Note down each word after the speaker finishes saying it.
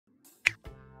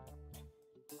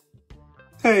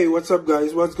Hey, what's up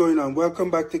guys? What's going on?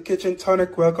 Welcome back to Kitchen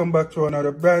Tonic. Welcome back to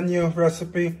another brand new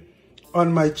recipe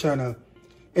on my channel.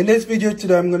 In this video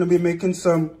today, I'm going to be making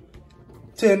some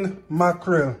tin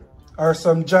mackerel or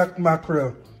some jack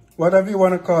mackerel, whatever you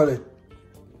want to call it.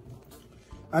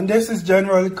 And this is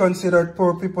generally considered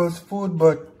poor people's food,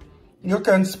 but you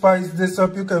can spice this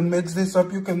up, you can mix this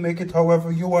up, you can make it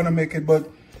however you want to make it. But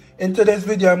in today's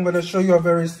video, I'm going to show you a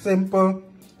very simple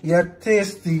yet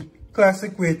tasty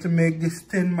classic way to make this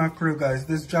tin mackerel, guys,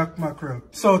 this jack mackerel.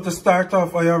 So to start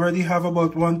off, I already have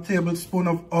about 1 tablespoon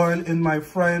of oil in my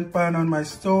frying pan on my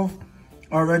stove,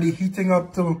 already heating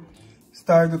up to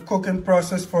start the cooking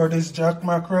process for this jack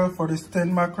mackerel, for this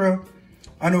tin mackerel.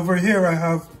 And over here I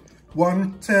have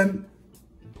 1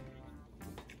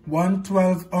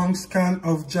 12-ounce can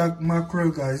of jack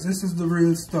mackerel, guys. This is the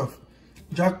real stuff.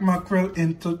 Jack mackerel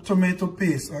in tomato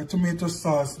paste or tomato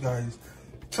sauce, guys.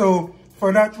 So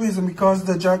for that reason, because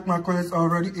the jack mackerel is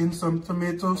already in some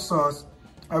tomato sauce,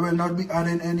 I will not be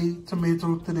adding any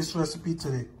tomato to this recipe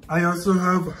today. I also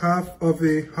have half of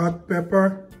a hot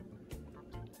pepper,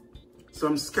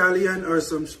 some scallion or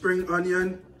some spring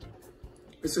onion.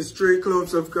 This is 3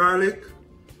 cloves of garlic,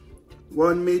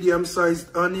 1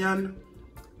 medium-sized onion,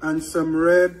 and some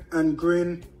red and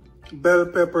green bell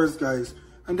peppers, guys.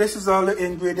 And this is all the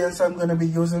ingredients I'm going to be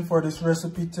using for this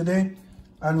recipe today.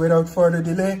 And without further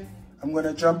delay, I'm going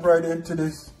to jump right into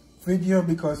this video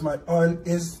because my oil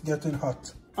is getting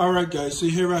hot. Alright guys, so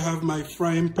here I have my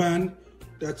frying pan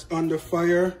that's on the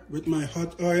fire with my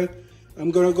hot oil.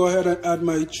 I'm going to go ahead and add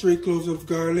my 3 cloves of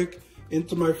garlic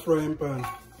into my frying pan.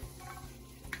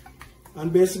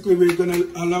 And basically we're going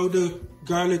to allow the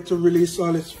garlic to release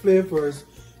all its flavors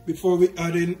before we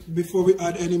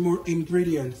add any more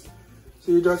ingredients.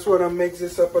 So you just want to mix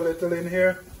this up a little in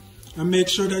here. And make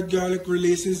sure that garlic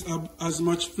releases as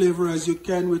much flavor as you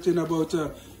can within about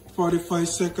a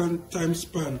 45-second time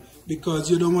span, because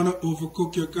you don't want to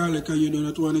overcook your garlic and you do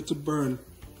not want it to burn.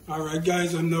 Alright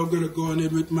guys, I'm now going to go on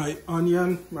in with my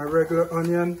onion, my regular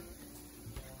onion,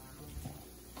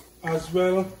 as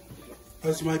well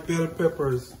as my bell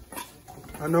peppers.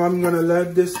 And now I'm going to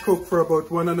let this cook for about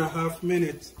 1.5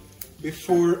 minutes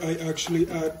before I actually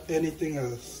add anything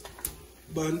else.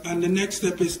 And the next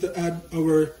step is to add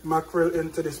our mackerel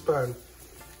into this pan.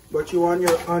 But you want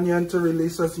your onion to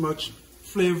release as much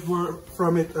flavor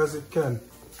from it as it can.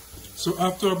 So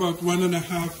after about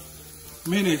 1.5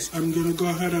 minutes, I'm going to go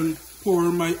ahead and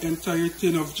pour my entire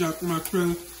tin of jack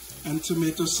mackerel and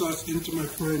tomato sauce into my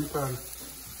frying pan.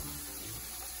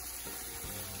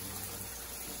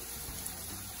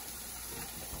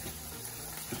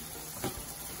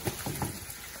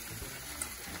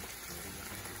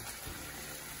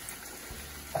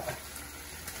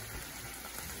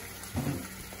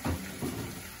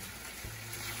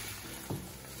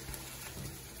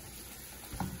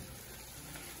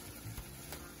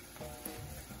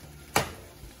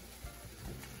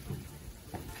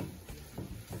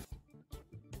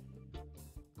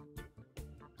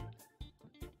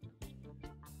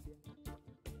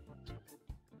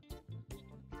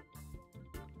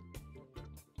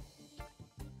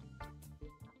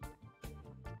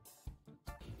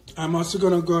 I'm also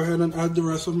going to go ahead and add the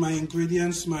rest of my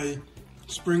ingredients, my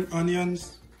spring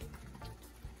onions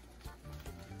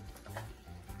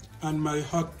and my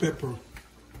hot pepper.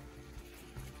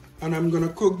 And I'm going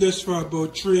to cook this for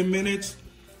about 3 minutes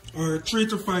or 3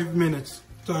 to 5 minutes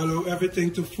to allow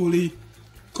everything to fully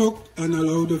cook and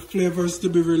allow the flavors to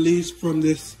be released from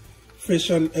this fish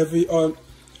and all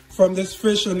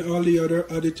the other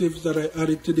additives that I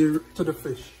added to the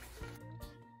fish.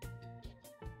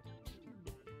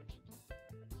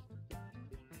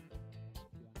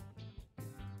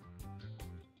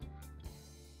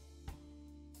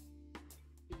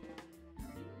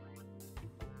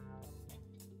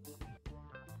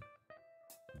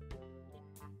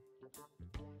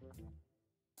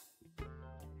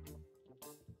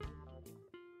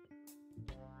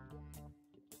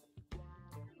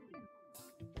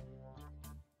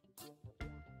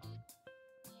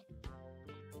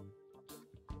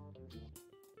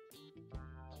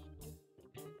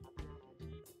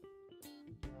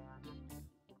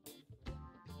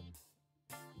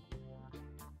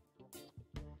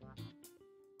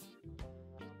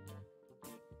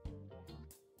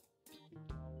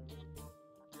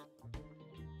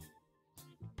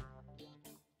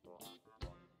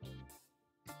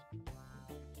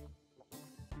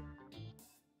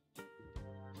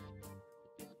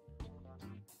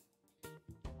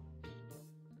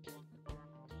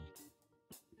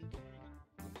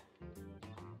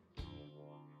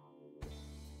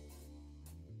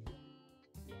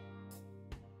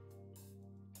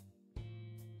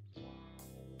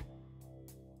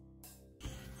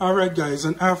 Alright guys,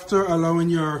 and after allowing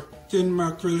your tin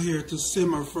mackerel here to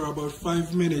simmer for about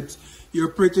 5 minutes, you're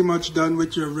pretty much done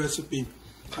with your recipe.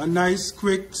 A nice,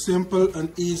 quick, simple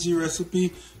and easy recipe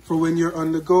for when you're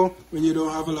on the go, when you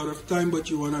don't have a lot of time but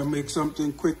you want to make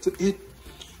something quick to eat.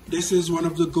 This is one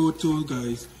of the go-to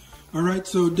guys. Alright,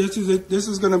 so this is it. This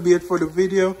is going to be it for the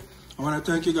video. I want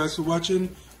to thank you guys for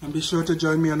watching, and be sure to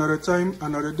join me another time,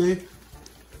 another day,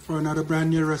 for another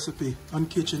brand new recipe on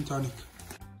Kitchen Tonic.